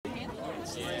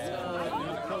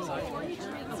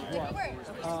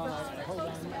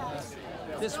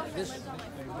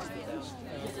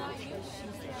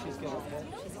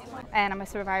And I'm a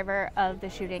survivor of the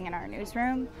shooting in our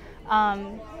newsroom.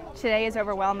 Today is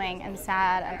overwhelming and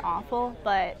sad and awful,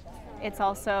 but it's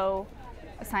also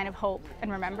a sign of hope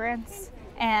and remembrance.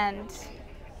 And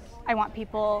I want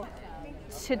people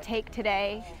to take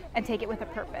today and take it with a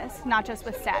purpose, not just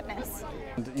with sadness.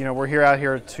 You know, we're out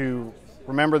here to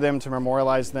remember them, to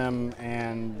memorialize them,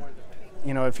 and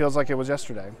you know, it feels like it was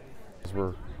yesterday.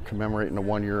 We're commemorating the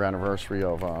 1-year anniversary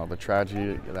of the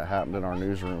tragedy that happened in our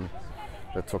newsroom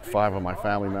that took 5 of my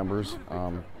family members.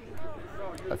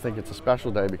 I think it's a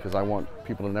special day because I want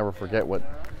people to never forget what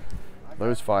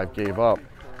those 5 gave up.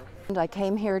 I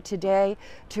came here today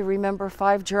to remember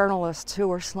 5 journalists who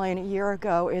were slain a year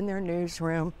ago in their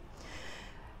newsroom,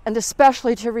 and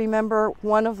especially to remember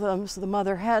one of them, the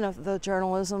mother hen of the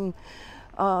journalists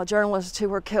who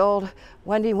were killed,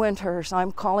 Wendi Winters.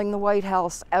 I'm calling the White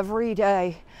House every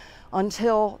day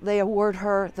until they award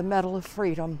her the Medal of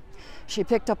Freedom. She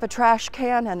picked up a trash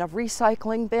can and a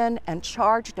recycling bin and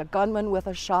charged a gunman with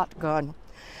a shotgun.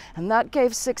 And that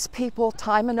gave 6 people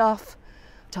time enough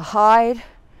to hide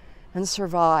and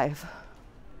survive.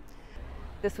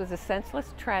 This was a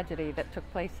senseless tragedy that took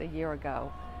place a year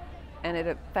ago, and it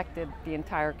affected the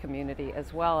entire community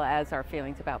as well as our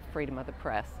feelings about freedom of the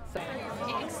press. So